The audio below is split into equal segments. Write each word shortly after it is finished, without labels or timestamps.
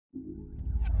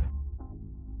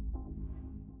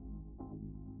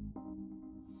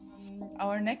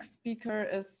Our next speaker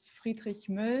is Friedrich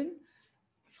Mülln.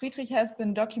 Friedrich has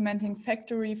been documenting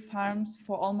factory farms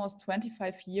for almost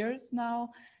 25 years now,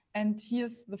 and he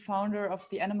is the founder of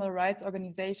the animal rights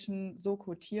organization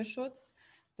SOKO Tierschutz.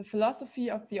 The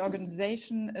philosophy of the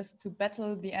organization is to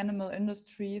battle the animal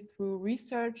industry through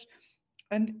research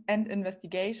and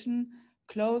investigation,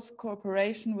 close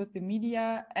cooperation with the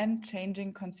media, and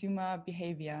changing consumer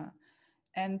behavior.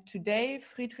 And today,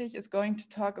 Friedrich is going to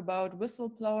talk about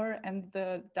Whistleblower and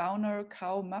the Downer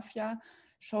cow mafia,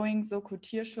 showing SOKO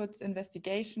Tierschutz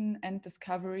investigation and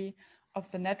discovery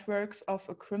of the networks of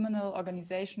a criminal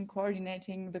organization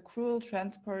coordinating the cruel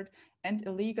transport and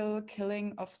illegal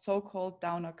killing of so-called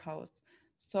Downer cows.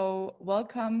 So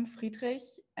welcome, Friedrich,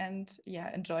 and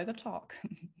yeah, enjoy the talk.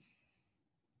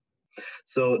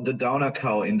 So the Downer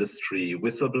cow industry,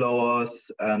 whistleblowers,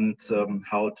 and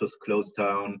how to close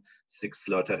down 6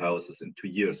 slaughterhouses in 2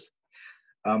 years.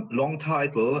 Long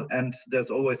title, and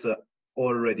there's always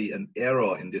already an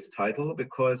error in this title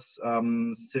because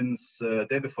since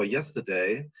day before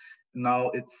yesterday, now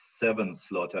it's 7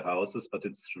 slaughterhouses, but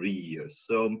it's 3 years.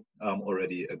 So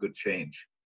already a good change.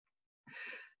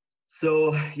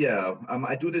 So yeah,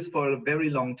 I do this for a very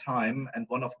long time, and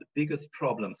one of the biggest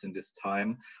problems in this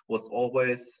time was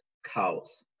always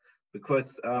cows,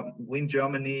 because we in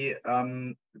Germany,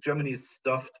 Germany is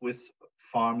stuffed with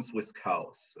farms with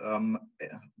cows.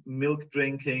 Milk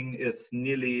drinking is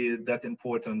nearly that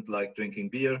important like drinking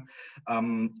beer.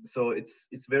 So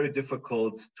it's very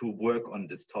difficult to work on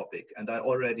this topic, and I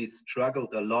already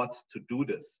struggled a lot to do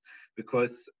this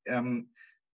because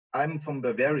I'm from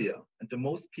Bavaria, and the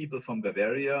most people from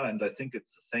Bavaria, and I think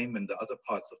it's the same in the other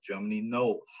parts of Germany,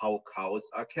 know how cows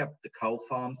are kept. The cow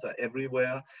farms are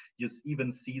everywhere. You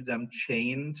even see them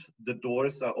chained. The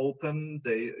doors are open.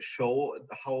 They show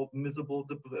how miserable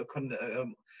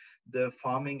the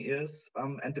farming is,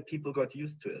 and the people got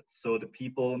used to it. So the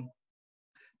people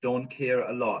don't care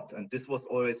a lot, and this was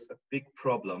always a big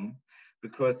problem.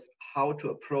 Because how to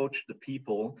approach the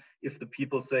people if the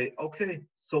people say, okay,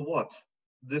 so what?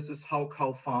 This is how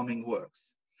cow farming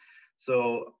works.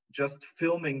 So just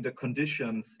filming the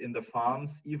conditions in the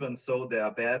farms, even so they are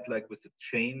bad, like with the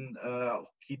chain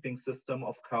keeping system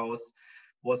of cows,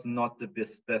 was not the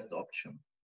best option.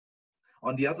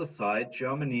 On the other side,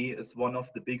 Germany is one of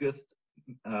the biggest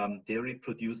dairy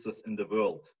producers in the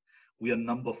world. We are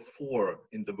number 4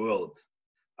 in the world.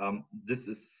 This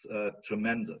is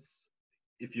tremendous.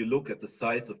 If you look at the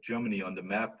size of Germany on the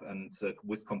map and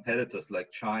with competitors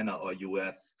like China or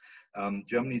US,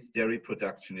 Germany's dairy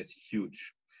production is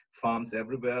huge. Farms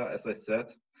everywhere, as I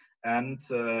said, and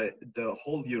the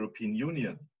whole European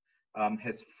Union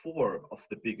has 4 of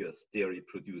the biggest dairy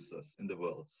producers in the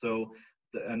world. So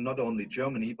not only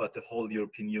Germany, but the whole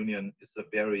European Union is a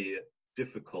very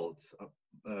difficult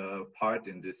part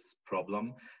in this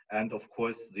problem. And of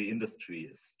course, the industry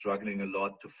is struggling a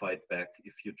lot to fight back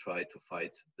if you try to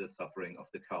fight the suffering of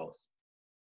the cows.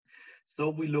 So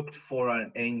we looked for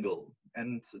an angle,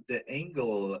 and the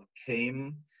angle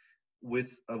came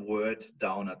with a word,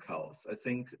 Downer cows. I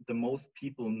think the most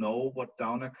people know what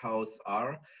Downer cows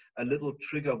are. A little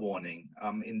trigger warning.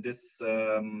 In this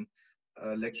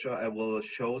lecture, I will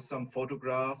show some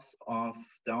photographs of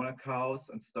Downer cows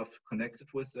and stuff connected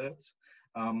with it.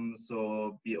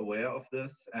 So be aware of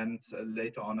this, and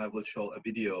later on I will show a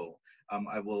video.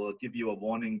 I will give you a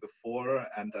warning before,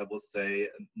 and I will say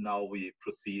now we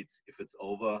proceed if it's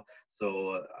over.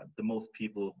 So the most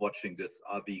people watching this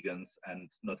are vegans, and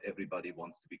not everybody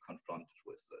wants to be confronted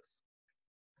with this.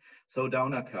 So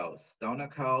Downer cows. Downer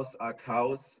cows are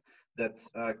cows that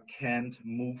can't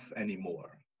move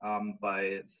anymore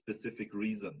by specific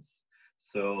reasons.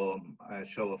 So I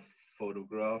show a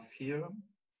photograph here.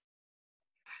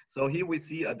 So here we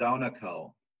see a Downer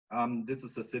cow. This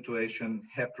is a situation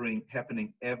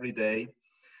happening every day.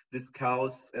 These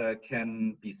cows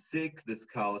can be sick, these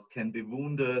cows can be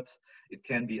wounded, it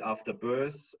can be after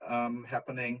birth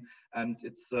happening, and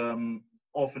it's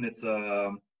often it's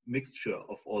a mixture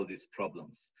of all these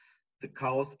problems. The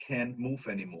cows can't move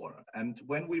anymore. And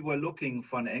when we were looking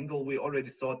for an angle, we already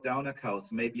saw Downer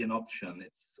cows may be an option.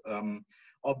 It's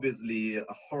obviously a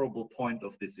horrible point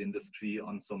of this industry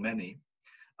on so many.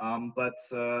 But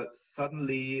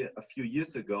suddenly, a few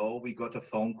years ago, we got a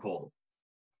phone call.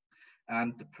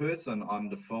 And the person on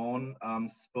the phone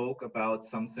spoke about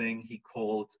something he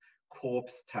called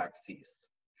corpse taxis.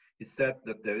 He said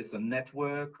that there is a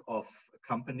network of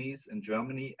companies in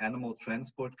Germany, animal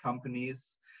transport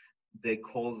companies. They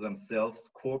call themselves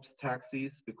corpse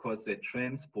taxis because they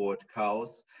transport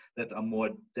cows that are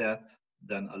more dead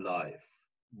than alive,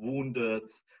 wounded,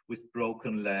 with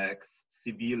broken legs,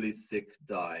 severely sick,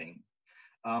 dying.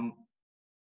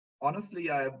 Honestly,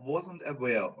 I wasn't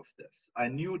aware of this. I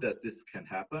knew that this can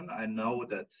happen. I know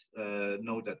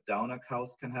that downer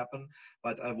cows can happen,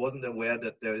 but I wasn't aware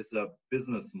that there is a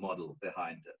business model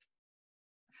behind it.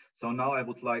 So now I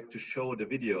would like to show the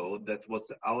video that was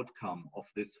the outcome of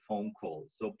this phone call.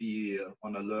 So be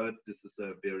on alert. This is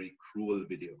a very cruel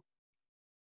video.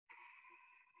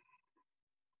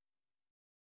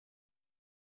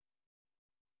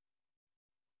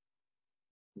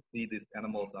 You see these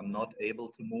animals are not able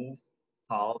to move.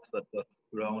 Calves are just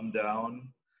thrown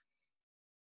down.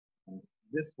 And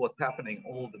this was happening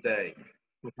all the day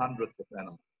to hundreds of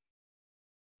animals.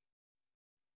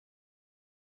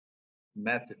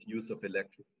 Massive use of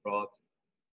electric rods.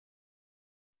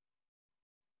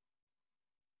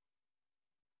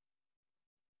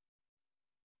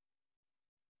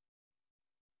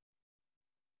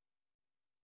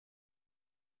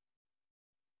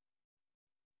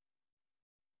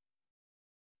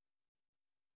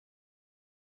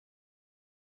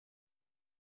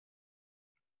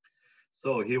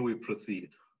 So here we proceed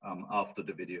after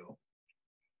the video.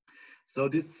 So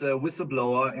this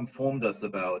whistleblower informed us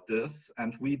about this,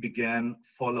 and we began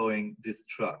following these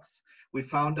trucks. We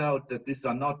found out that these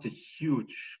are not the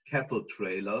huge cattle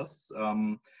trailers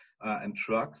and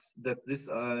trucks.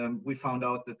 We found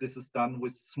out that this is done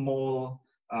with small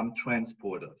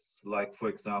transporters, like for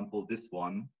example this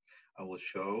one I will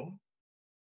show.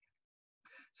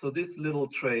 So these little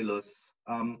trailers,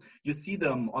 you see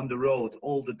them on the road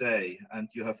all the day and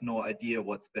you have no idea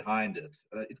what's behind it.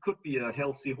 It could be a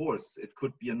healthy horse, it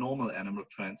could be a normal animal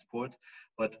transport,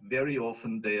 but very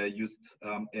often they are used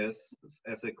as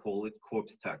they call it,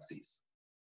 corpse taxis.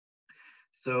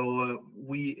 So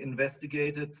we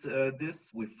investigated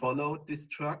this, we followed these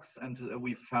trucks, and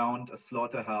we found a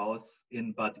slaughterhouse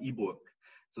in Bad Iburg.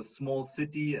 It's a small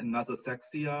city in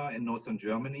Niedersachsen in northern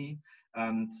Germany,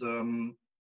 and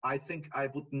I think I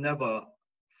would never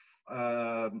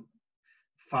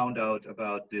found out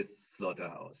about this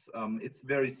slaughterhouse. It's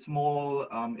very small,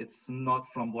 it's not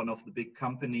from one of the big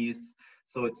companies,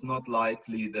 so it's not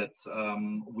likely that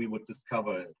we would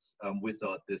discover it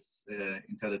without this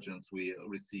intelligence we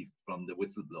received from the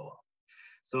whistleblower.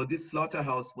 So this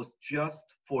slaughterhouse was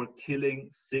just for killing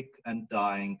sick and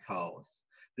dying cows.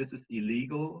 This is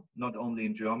illegal, not only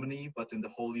in Germany, but in the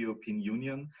whole European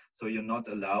Union. So you're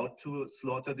not allowed to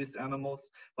slaughter these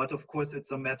animals. But of course,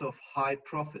 it's a matter of high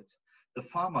profit. The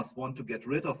farmers want to get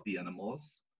rid of the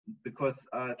animals because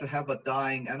to have a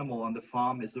dying animal on the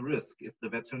farm is a risk. If the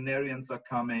veterinarians are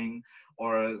coming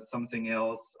or something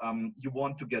else, you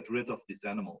want to get rid of these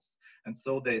animals. And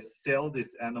so they sell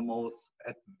these animals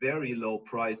at very low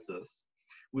prices.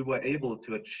 We were able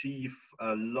to achieve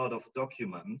a lot of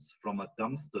documents from a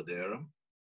dumpster there.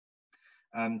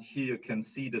 And here you can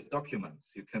see these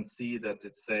documents. You can see that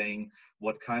it's saying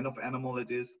what kind of animal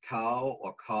it is, cow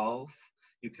or calf.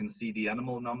 You can see the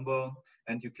animal number,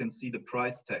 and you can see the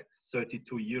price tag,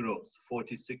 32 euros,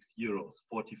 46 euros,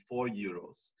 44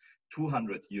 euros,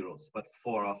 200 euros, but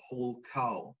for a whole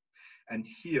cow. And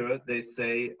here they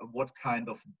say what kind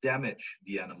of damage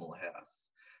the animal has.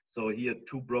 So here,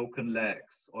 2 broken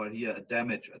legs, or here a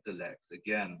damage at the legs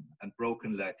again, and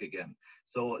broken leg again.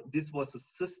 So this was a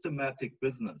systematic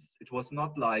business. It was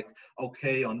not like,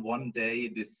 okay, on one day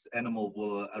this animal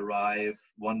will arrive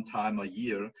one time a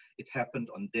year. It happened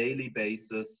on daily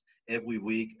basis, every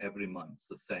week, every month,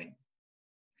 the same.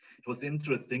 It was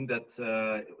interesting that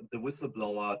the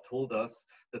whistleblower told us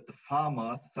that the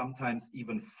farmers sometimes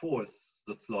even force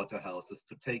the slaughterhouses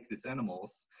to take these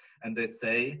animals. And they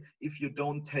say, if you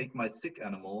don't take my sick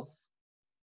animals,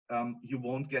 you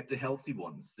won't get the healthy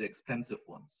ones, the expensive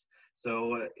ones.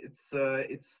 So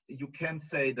you can't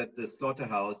say that the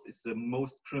slaughterhouse is the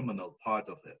most criminal part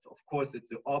of it. Of course, it's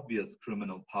the obvious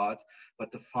criminal part,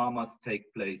 but the farmers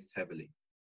take place heavily.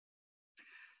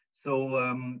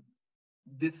 So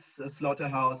this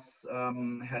slaughterhouse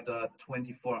had a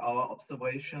 24-hour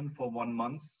observation for 1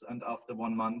 month, and after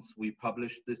 1 month we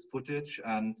published this footage,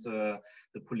 and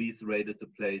the police raided the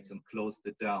place and closed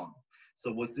it down.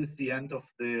 So was this the end of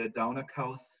the downer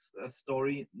cows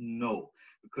story? No,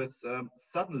 because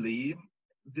suddenly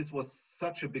this was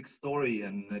such a big story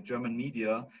in German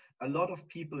media. A lot of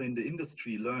people in the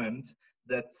industry learned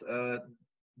that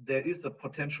there is a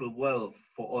potential wealth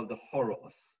for all the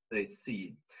horrors they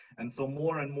see. And so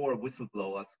more and more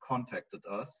whistleblowers contacted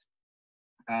us.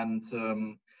 And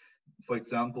for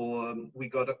example, we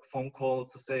got a phone call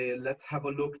to say, let's have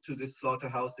a look to this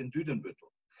slaughterhouse in Düdenbüttel.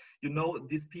 You know,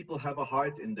 these people have a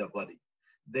heart in their body.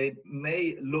 they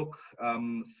may look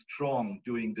strong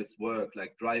doing this work,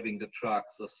 like driving the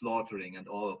trucks or slaughtering and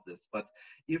all of this. But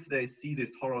if they see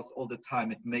these horrors all the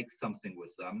time, it makes something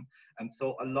with them. And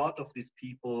so a lot of these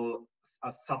people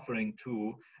are suffering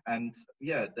too. And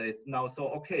yeah, they now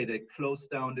saw, okay, they closed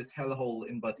down this hellhole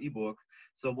in Bad Iburg.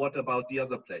 So what about the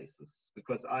other places?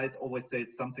 Because I always say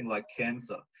it's something like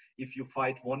cancer. If you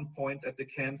fight one point at the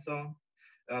cancer,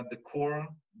 the core,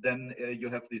 then you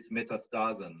have this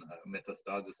metastasis.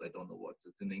 Metastasis, I don't know what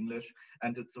it's in English.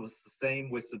 And it was the same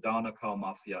with the Downer-Cow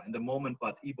mafia. In the moment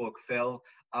Bad Iburg fell,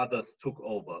 others took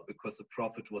over because the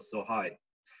profit was so high.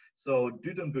 So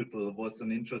Düdenbüttel was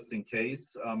an interesting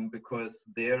case because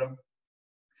there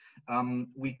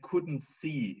we couldn't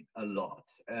see a lot.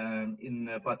 In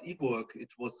Bad Iburg, it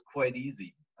was quite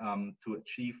easy to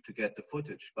achieve, to get the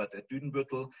footage. But at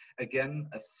Düdenbüttel, again,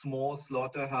 a small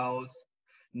slaughterhouse,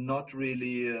 not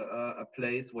really a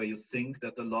place where you think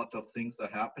that a lot of things are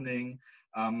happening.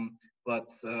 But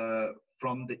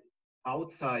from the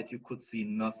outside, you could see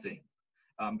nothing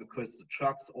because the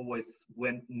trucks always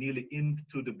went nearly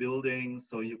into the building,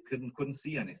 so you couldn't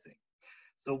see anything.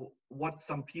 So what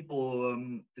some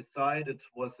people decided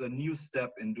was a new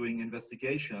step in doing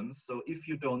investigations. So if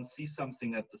you don't see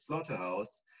something at the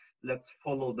slaughterhouse, let's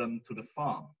follow them to the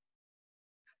farm.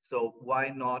 So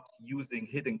why not using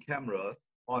hidden cameras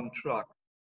on truck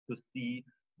to see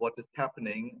what is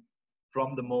happening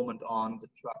from the moment on the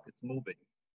truck is moving?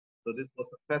 So this was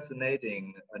a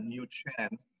fascinating, a new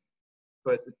chance,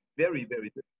 because it's very, very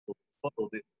difficult to follow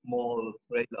these small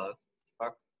trailers,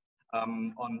 trucks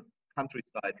on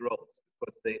countryside roads,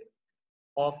 because they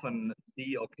often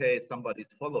see, okay, somebody's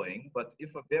following, but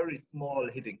if a very small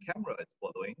hidden camera is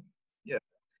following, yeah,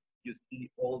 you see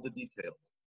all the details.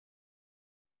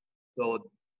 So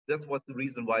this was the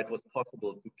reason why it was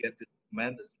possible to get this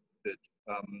tremendous footage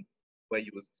where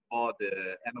you saw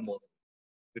the animals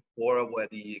before, where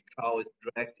the cow is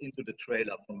dragged into the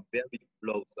trailer from very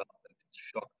close up, and it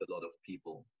shocked a lot of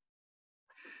people.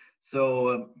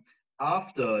 So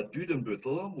after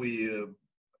Düdenbüttel, we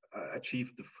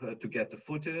achieved to get the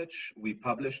footage. We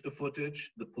published the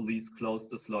footage. The police closed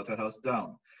the slaughterhouse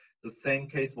down. The same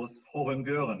case was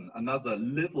Hohengoren, another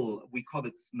little, we call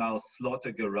it now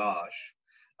slaughter garage.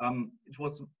 It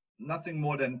was nothing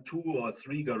more than 2 or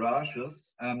 3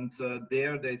 garages, and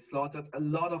there they slaughtered a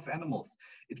lot of animals.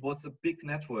 It was a big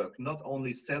network, not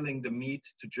only selling the meat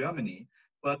to Germany,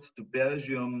 but to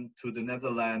Belgium, to the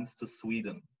Netherlands, to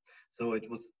Sweden. So it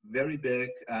was very big,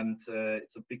 and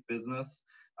it's a big business.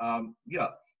 Yeah,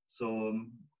 so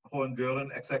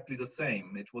Hohengoren, exactly the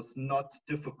same. It was not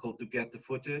difficult to get the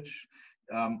footage.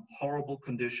 Horrible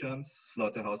conditions,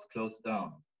 slaughterhouse closed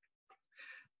down.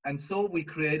 And so we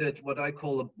created what I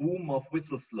call a boom of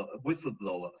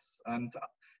whistleblowers. And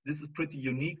this is pretty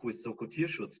unique with SOKO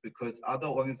Tierschutz because other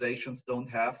organizations don't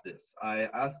have this. I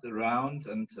asked around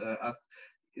and asked,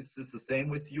 is this the same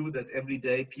with you, that every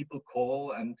day people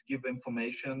call and give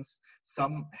informations?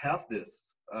 Some have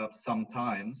this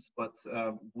sometimes, but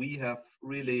we have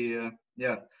really,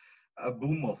 yeah, a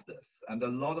boom of this. And a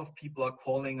lot of people are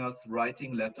calling us,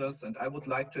 writing letters, and I would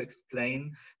like to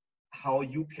explain how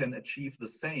you can achieve the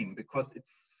same, because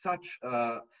it's such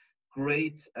a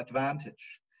great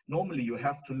advantage. Normally you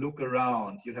have to look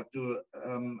around, you have to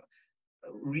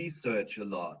research a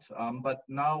lot, but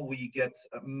now we get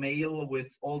a mail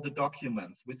with all the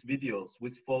documents, with videos,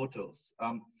 with photos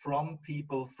from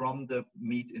people from the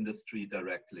meat industry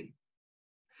directly.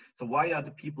 So why are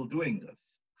the people doing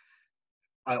this?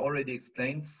 I already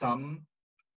explained, some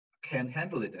can't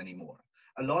handle it anymore.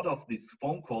 A lot of these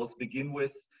phone calls begin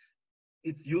with,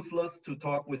 it's useless to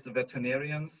talk with the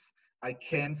veterinarians. I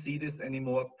can't see this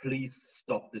anymore. Please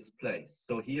stop this place.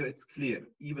 So here it's clear,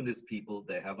 even these people,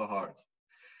 they have a heart.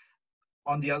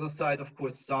 On the other side, of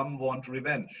course, some want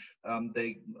revenge.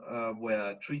 They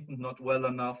were treated not well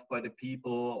enough by the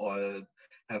people, or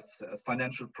have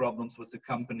financial problems with the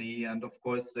company. And of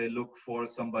course, they look for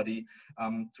somebody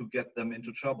to get them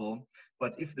into trouble.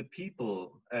 But if the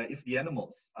people, if the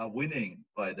animals are winning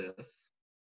by this,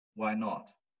 why not?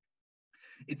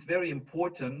 It's very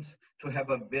important to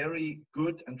have a very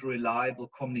good and reliable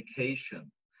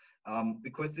communication.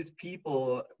 Because these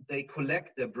people, they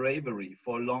collect their bravery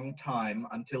for a long time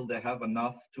until they have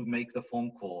enough to make the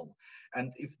phone call.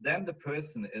 And if then the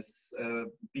person is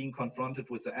being confronted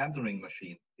with the answering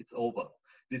machine, it's over.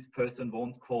 This person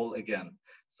won't call again.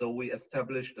 So we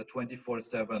established a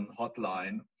 24/7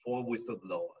 hotline for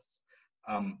whistleblowers,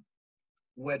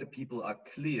 where the people are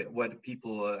clear, where the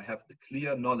people have the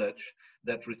clear knowledge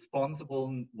that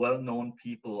responsible, well-known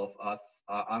people of us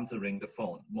are answering the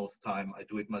phone. Most time I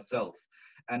do it myself.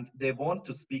 and they want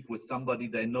to speak with somebody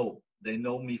they know. They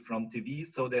know me from TV,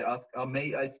 so they ask,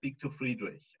 may I speak to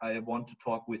Friedrich? I want to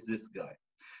talk with this guy.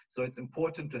 So it's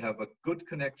important to have a good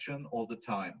connection all the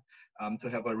time, to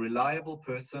have a reliable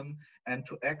person and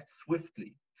to act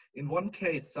swiftly. In one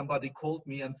case, somebody called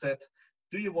me and said,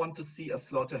 do you want to see a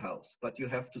slaughterhouse? But you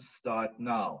have to start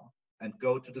now and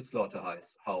go to the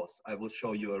slaughterhouse. I will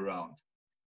show you around.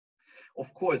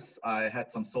 Of course, I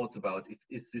had some thoughts about,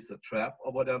 is this a trap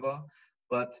or whatever?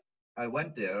 But I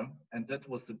went there, and that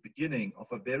was the beginning of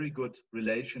a very good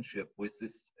relationship with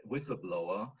this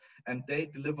whistleblower. And they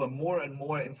deliver more and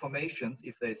more information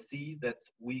if they see that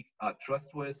we are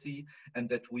trustworthy and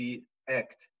that we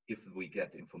act if we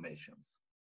get information.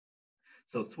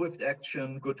 So swift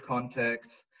action, good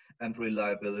contact, and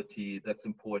reliability, that's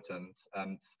important.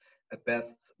 And at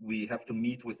best, we have to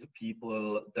meet with the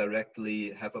people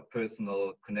directly, have a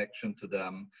personal connection to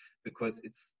them, because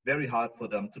it's very hard for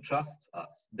them to trust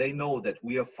us. They know that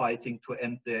we are fighting to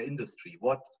end their industry.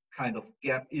 What kind of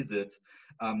gap is it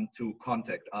to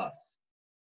contact us?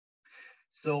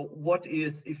 So what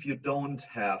is if you don't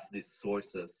have these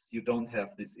sources, you don't have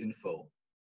this info?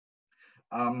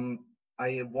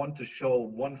 I want to show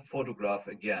one photograph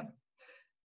again.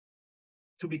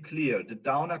 To be clear, the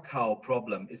downer cow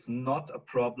problem is not a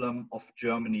problem of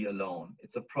Germany alone.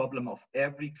 It's a problem of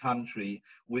every country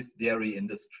with dairy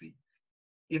industry.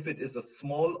 If it is a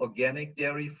small organic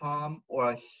dairy farm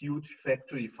or a huge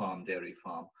factory farm dairy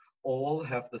farm, all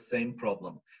have the same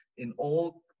problem. In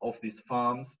all of these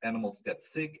farms, animals get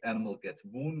sick, animals get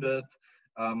wounded,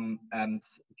 and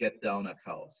get downer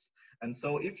cows. And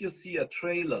so if you see a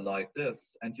trailer like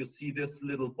this and you see this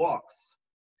little box,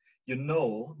 you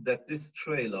know that this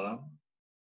trailer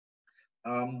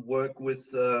works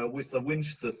with a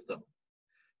winch system.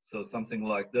 So something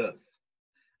like this.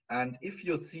 And if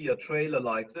you see a trailer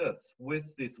like this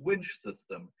with this winch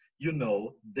system, you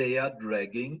know they are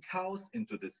dragging cows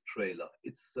into this trailer.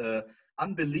 It's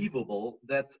unbelievable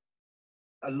that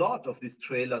a lot of these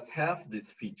trailers have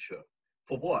this feature.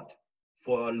 For what?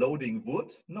 For loading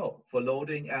wood? No, for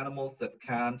loading animals that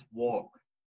can't walk.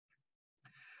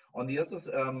 On the other,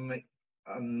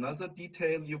 another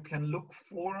detail you can look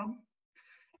for,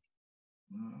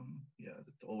 yeah,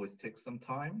 it always takes some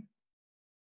time,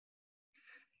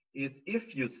 is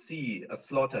if you see a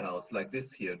slaughterhouse like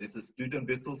this here. This is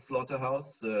Düdenbüttel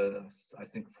slaughterhouse, I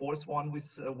think fourth one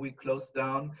we closed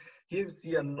down. Here you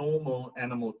see a normal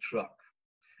animal truck.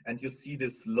 And you see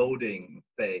this loading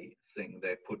bay thing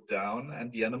they put down,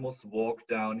 and the animals walk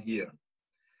down here.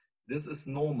 This is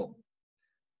normal.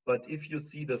 But if you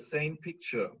see the same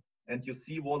picture and you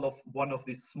see one of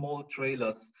these small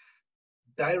trailers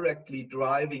directly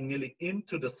driving nearly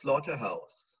into the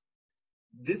slaughterhouse,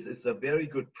 this is a very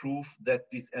good proof that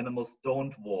these animals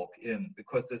don't walk in,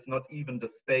 because there's not even the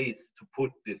space to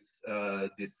put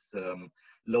this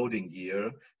loading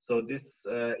gear. So this,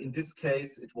 in this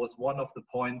case, it was one of the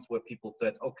points where people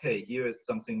said, okay, here is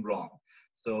something wrong.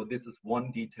 So this is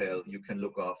one detail you can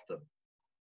look after.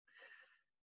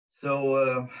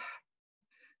 So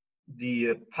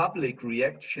the public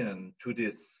reaction to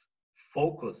this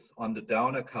focus on the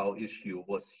downer cow issue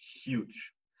was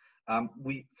huge.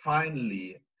 We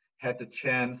finally had the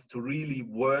chance to really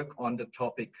work on the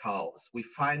topic cows. We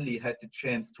finally had the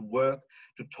chance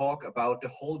to talk about the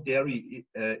whole dairy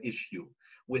issue.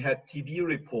 We had TV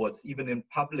reports, even in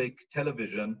public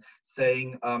television,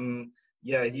 saying,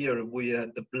 yeah, here we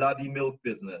had the bloody milk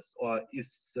business, or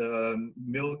is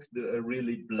milk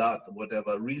really blood,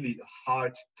 whatever, really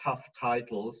hard, tough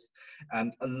titles,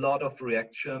 and a lot of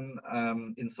reaction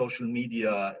in social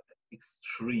media,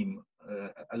 extreme,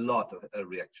 a lot of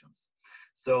reactions.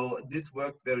 So this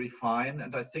worked very fine,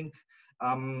 and I think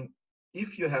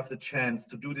if you have the chance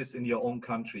to do this in your own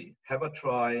country, have a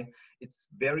try. It's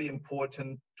very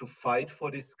important to fight for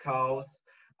these cows.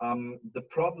 The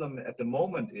problem at the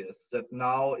moment is that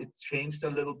now it's changed a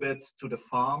little bit to the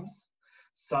farms.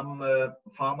 Some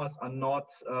farmers are not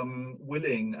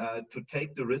willing to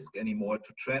take the risk anymore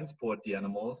to transport the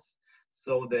animals.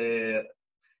 So they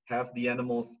have the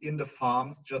animals in the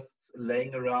farms just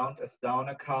laying around as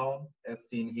downer cow, as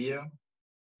seen here.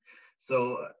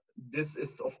 So this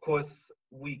is, of course,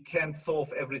 we can't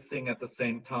solve everything at the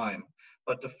same time.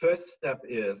 But the first step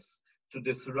is to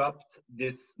disrupt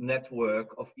this network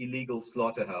of illegal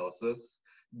slaughterhouses,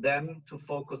 then to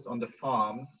focus on the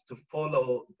farms, to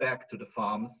follow back to the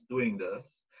farms doing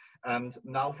this. And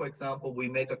now, for example, we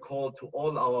made a call to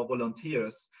all our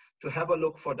volunteers to have a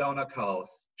look for downer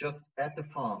cows just at the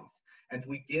farms. And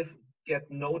we get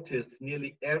notice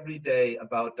nearly every day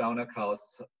about downer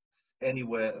cows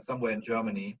anywhere, somewhere in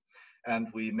Germany. and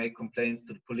we make complaints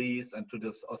to the police and to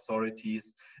the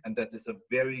authorities. And that is a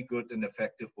very good and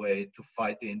effective way to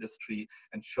fight the industry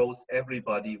and shows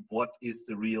everybody what is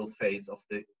the real face of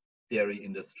the dairy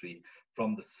industry,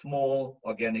 from the small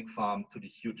organic farm to the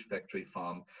huge factory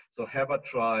farm. So have a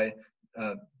try,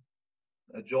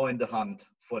 join the hunt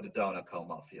for the Downer cow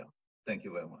mafia. Thank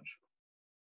you very much.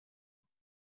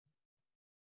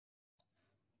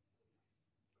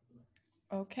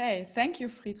 Okay, thank you,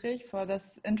 Friedrich, for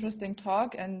this interesting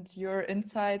talk and your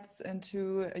insights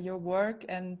into your work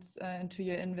and into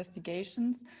your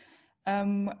investigations.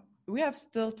 We have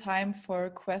still time for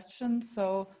questions,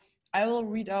 so I will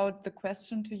read out the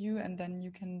question to you and then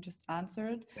you can just answer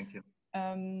it. Thank you.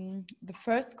 The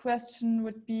first question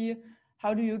would be,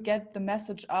 how do you get the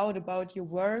message out about your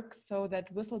work so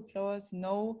that whistleblowers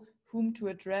know whom to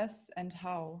address and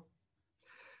how?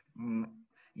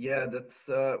 Yeah, that's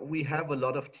we have a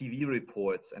lot of TV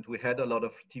reports, and we had a lot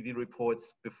of TV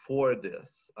reports before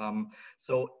this.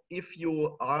 So if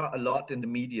you are a lot in the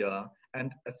media,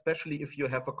 and especially if you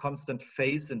have a constant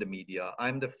face in the media,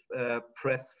 I'm the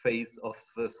press face of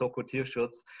SOKO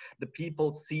Tierschutz, the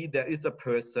people see there is a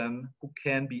person who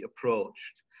can be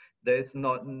approached. There's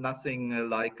nothing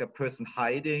like a person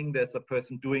hiding, there's a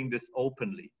person doing this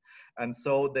openly. And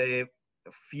so they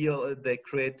feel, they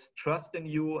create trust in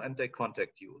you and they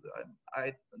contact you.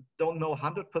 I don't know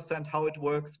 100% how it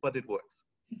works, but it works.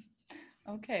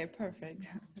 Okay, perfect.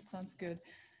 That sounds good.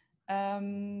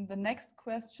 The next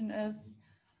question is,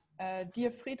 dear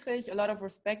Friedrich, a lot of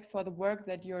respect for the work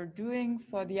that you're doing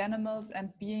for the animals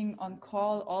and being on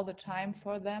call all the time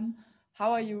for them.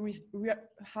 How are you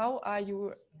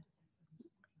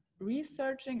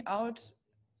reaching out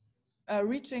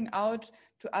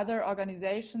to other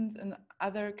organizations in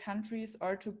other countries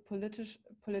or to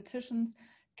politicians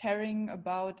caring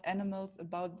about animals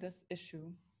about this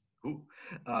issue?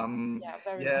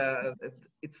 Yeah,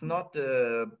 it's not,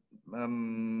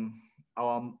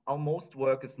 our most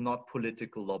work is not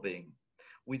political lobbying.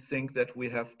 We think that we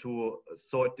have to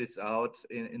sort this out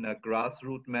in a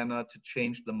grassroots manner to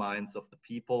change the minds of the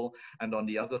people, and on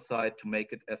the other side to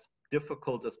make it as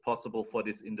difficult as possible for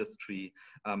this industry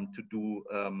to do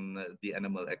the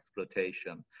animal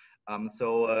exploitation.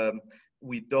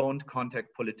 We don't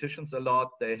contact politicians a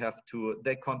lot. They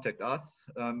contact us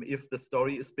if the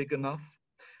story is big enough.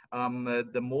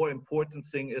 The more important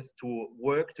thing is to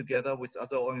work together with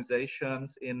other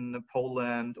organizations in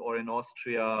Poland or in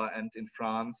Austria and in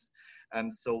France.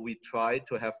 And so we try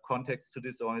to have contacts to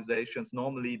these organizations.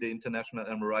 Normally the International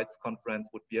Animal Rights Conference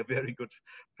would be a very good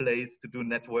place to do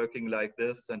networking like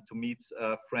this and to meet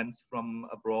friends from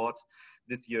abroad.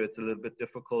 This year it's a little bit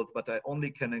difficult, but I only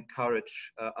can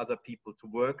encourage other people to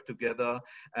work together.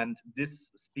 And this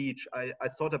speech, I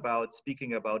thought about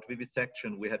speaking about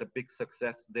vivisection. We had a big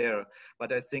success there,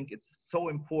 but I think it's so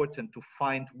important to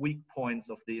find weak points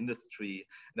of the industry.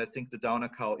 And I think the Downer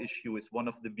cow issue is one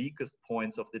of the weakest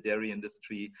points of the dairy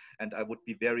industry. And I would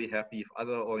be very happy if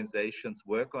other organizations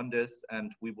work on this,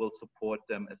 and we will support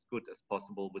them as good as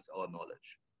possible with our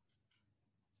knowledge.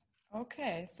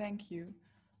 Okay, thank you.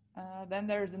 Then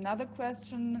there's another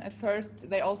question. At first,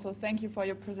 they also thank you for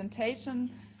your presentation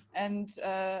and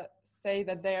say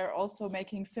that they are also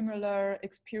making similar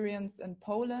experience in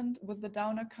Poland with the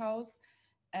Downer cows.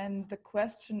 And the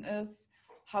question is,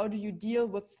 how do you deal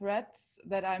with threats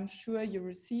that I'm sure you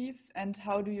receive, and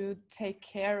how do you take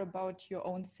care about your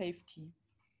own safety?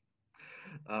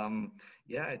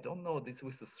 Yeah, I don't know this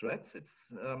with the threats.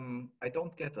 I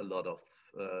don't get a lot of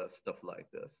stuff like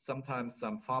this. Sometimes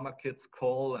some farmer kids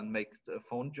call and make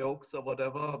phone jokes or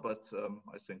whatever, but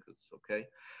I think it's okay.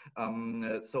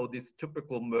 So these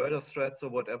typical murder threats or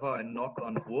whatever, I knock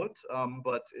on wood,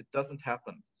 but it doesn't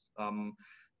happen.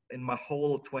 In my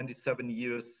whole 27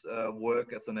 years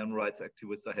work as an animal rights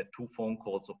activist, I had 2 phone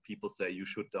calls of people say, you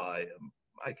should die.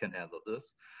 I can handle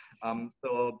this.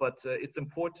 But it's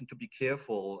important to be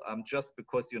careful. Just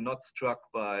because you're not struck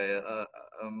by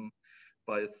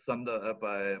flash,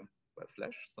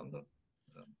 thunder,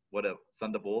 whatever,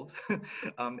 thunderbolt,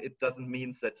 it doesn't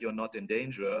mean that you're not in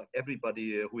danger.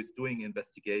 Everybody who is doing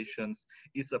investigations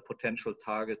is a potential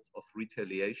target of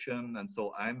retaliation. And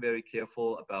so I'm very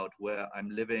careful about where I'm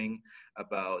living,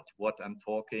 about what I'm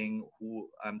talking, who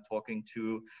I'm talking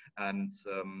to. And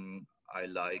I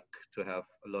like to have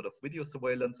a lot of video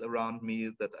surveillance around me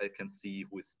that I can see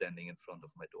who is standing in front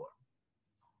of my door.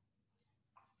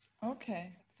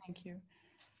 Okay, thank you.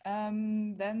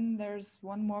 Then there's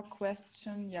one more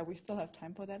question. Yeah, we still have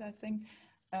time for that, I think.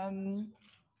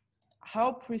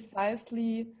 How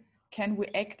precisely can we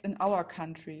act in our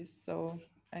countries? So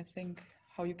I think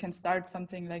how you can start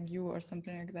something like you or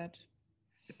something like that.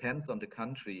 Depends on the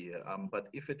country, but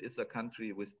if it is a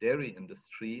country with dairy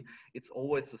industry, it's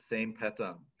always the same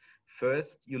pattern.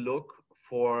 First, you look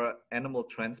for animal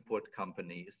transport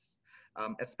companies,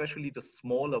 especially the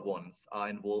smaller ones are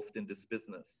involved in this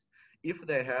business. If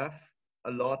they have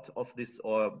a lot of this,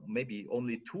 or maybe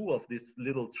only two of these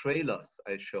little trailers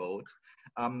I showed,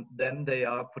 then they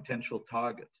are a potential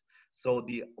target. So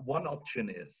the one option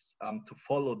is to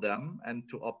follow them and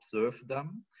to observe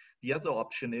them. The other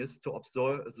option is to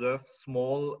observe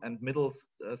small and middle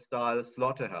style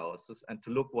slaughterhouses and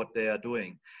to look what they are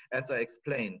doing. As I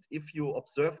explained, if you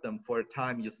observe them for a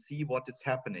time, you see what is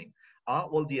happening. Are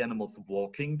all the animals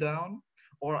walking down,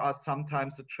 or are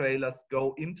sometimes the trailers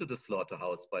go into the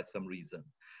slaughterhouse by some reason,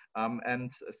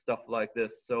 and stuff like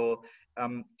this. So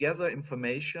gather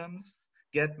informations,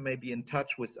 get maybe in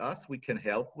touch with us. We can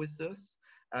help with this,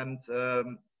 and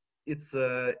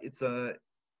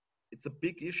it's a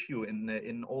big issue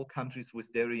in all countries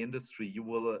with dairy industry. You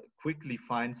will quickly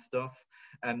find stuff,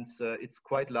 and it's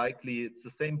quite likely it's the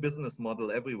same business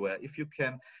model everywhere. If you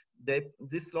can,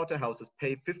 these slaughterhouses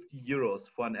pay 50 euros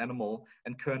for an animal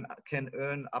and can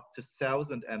earn up to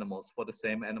 1,000 animals for the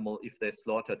same animal if they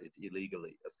slaughtered it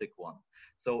illegally, a sick one.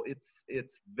 So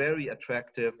it's very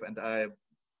attractive, and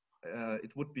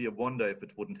it would be a wonder if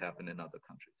it wouldn't happen in other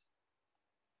countries.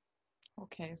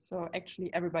 Okay, so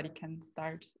actually everybody can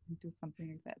start and do something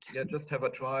like that. Yeah, just have a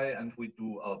try, and we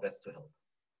do our best to help.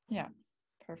 Yeah,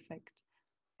 perfect.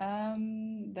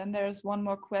 Then there's one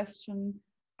more question.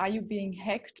 Are you being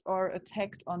hacked or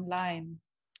attacked online?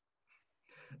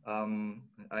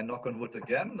 I knock on wood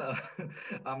again.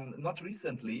 Not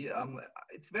recently.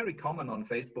 It's very common on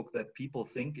Facebook that people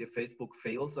think if Facebook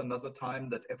fails another time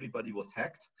that everybody was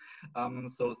hacked.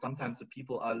 So sometimes the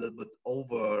people are a little bit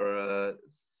over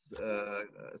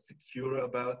secure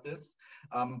about this,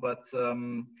 but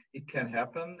it can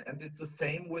happen, and it's the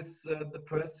same with the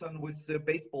person with the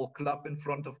baseball club in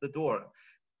front of the door.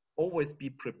 Always be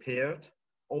prepared,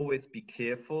 always be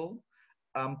careful,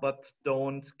 but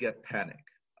don't get panic.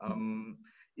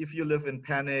 If you live in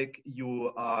panic,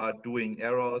 you are doing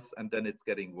errors, and then it's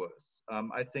getting worse.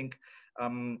 I think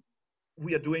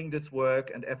we are doing this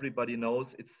work, and everybody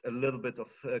knows it's a little bit of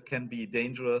can be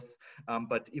dangerous,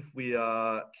 but if we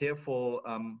are careful,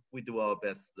 we do our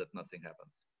best that nothing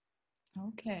happens.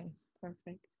 Okay,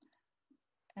 perfect.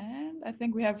 And I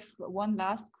think we have one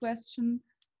last question.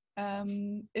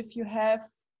 If you have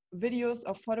videos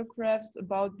or photographs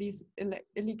about these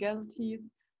illegalities,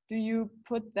 do you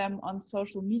put them on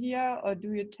social media, or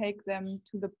do you take them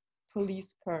to the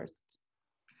police first?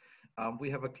 We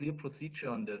have a clear procedure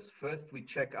on this. First, we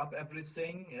check up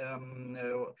everything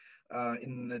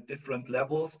in different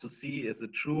levels to see, is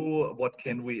it true? What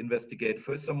can we investigate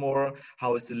furthermore?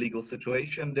 How is the legal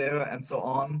situation there, and so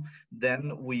on.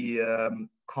 Then we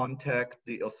contact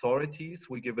the authorities,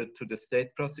 we give it to the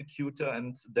state prosecutor,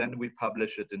 and then we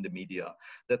publish it in the media.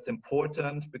 That's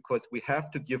important because we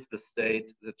have to give the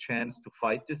state the chance to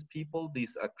fight these people.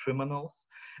 These are criminals.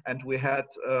 And we had,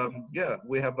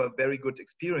 we have a very good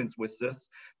experience with this.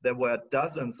 There were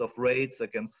dozens of raids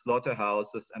against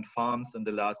slaughterhouses and farms in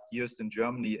the last years in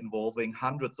Germany, involving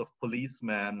hundreds of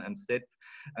policemen and state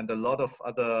and a lot of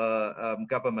other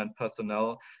government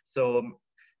personnel. So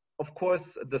of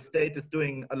course, the state is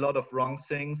doing a lot of wrong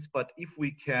things, but if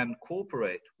we can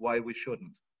cooperate, why we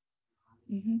shouldn't?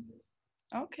 Mm-hmm.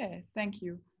 Okay, thank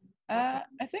you. I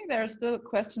think there are still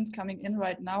questions coming in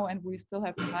right now, and we still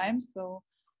have time. So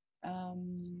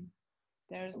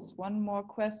there's one more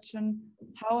question.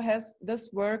 How has this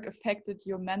work affected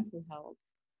your mental health?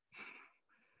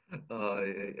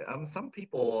 Some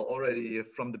people already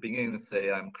from the beginning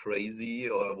say I'm crazy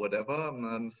or whatever,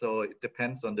 so it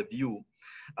depends on the view.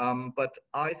 But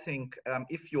I think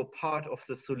if you're part of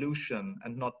the solution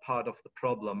and not part of the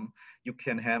problem, you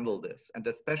can handle this. And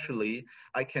especially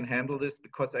I can handle this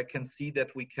because I can see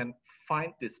that we can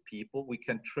find these people, we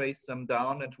can trace them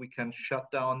down, and we can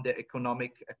shut down their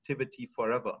economic activity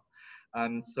forever.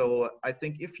 And so I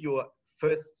think if you're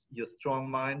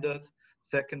strong-minded,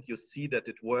 second, you see that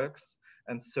it works,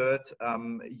 and third,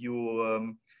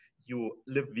 you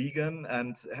live vegan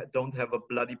and don't have a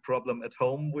bloody problem at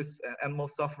home with animal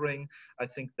suffering, I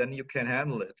think then you can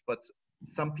handle it. But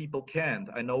some people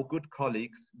can't. I know good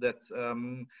colleagues that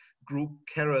grew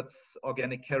carrots,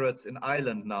 organic carrots in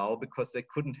Ireland now because they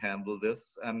couldn't handle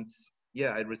this. And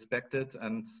yeah, I respect it,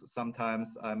 and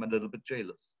sometimes I'm a little bit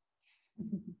jealous.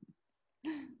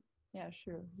 Yeah,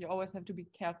 sure. You always have to be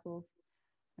careful.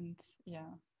 And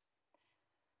yeah.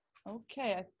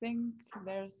 Okay, I think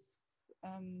there's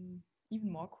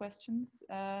even more questions.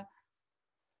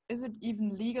 is it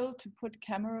even legal to put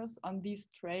cameras on these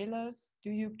trailers?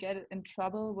 Do you get in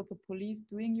trouble with the police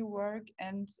doing your work,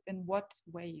 and in what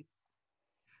ways?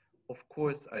 Of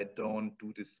course, I don't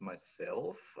do this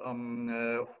myself.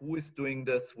 Who is doing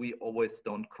this? We always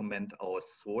don't comment our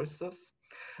sources.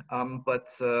 But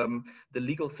the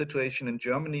legal situation in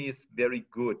Germany is very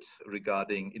good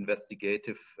regarding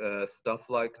investigative stuff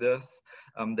like this.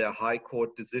 There are high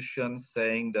court decisions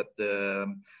saying that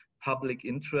the public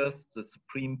interest, the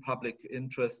supreme public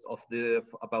interest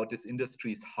about this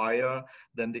industry is higher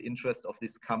than the interest of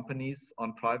these companies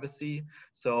on privacy.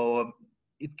 So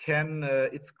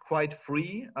it's quite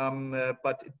free,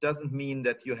 but it doesn't mean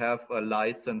that you have a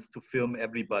license to film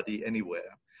everybody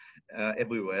anywhere,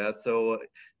 everywhere. So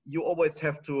you always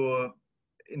have to,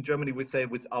 in Germany we say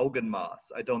with Augenmaß.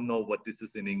 I don't know what this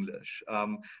is in English,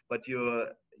 but you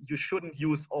shouldn't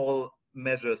use all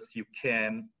measures you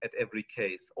can at every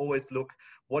case. Always look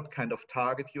what kind of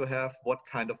target you have, what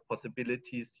kind of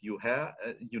possibilities you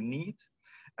need,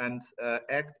 and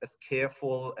act as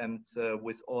careful and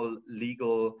with all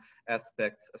legal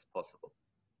aspects as possible.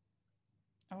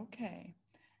 Okay.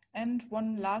 And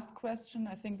one last question,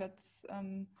 I think that's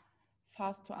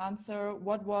fast to answer.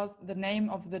 What was the name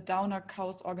of the Downer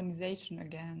Cows organization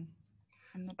again?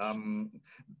 I'm not sure.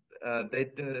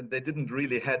 They didn't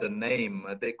really had a name.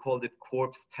 They called it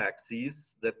corpse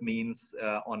taxis. That means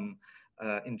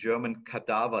in German,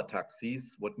 cadaver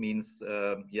taxis, what means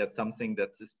something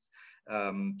that is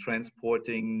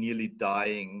transporting nearly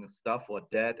dying stuff or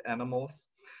dead animals.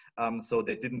 So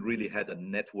they didn't really had a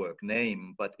network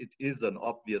name, but it is an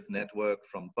obvious network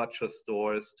from butcher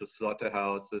stores to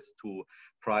slaughterhouses to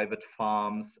private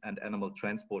farms and animal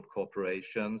transport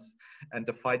corporations. And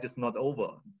the fight is not over.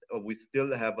 We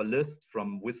still have a list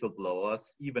from whistleblowers.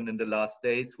 Even in the last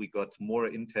days, we got more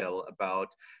intel about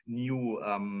new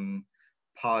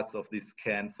parts of this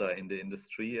cancer in the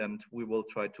industry, and we will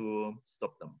try to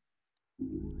stop them.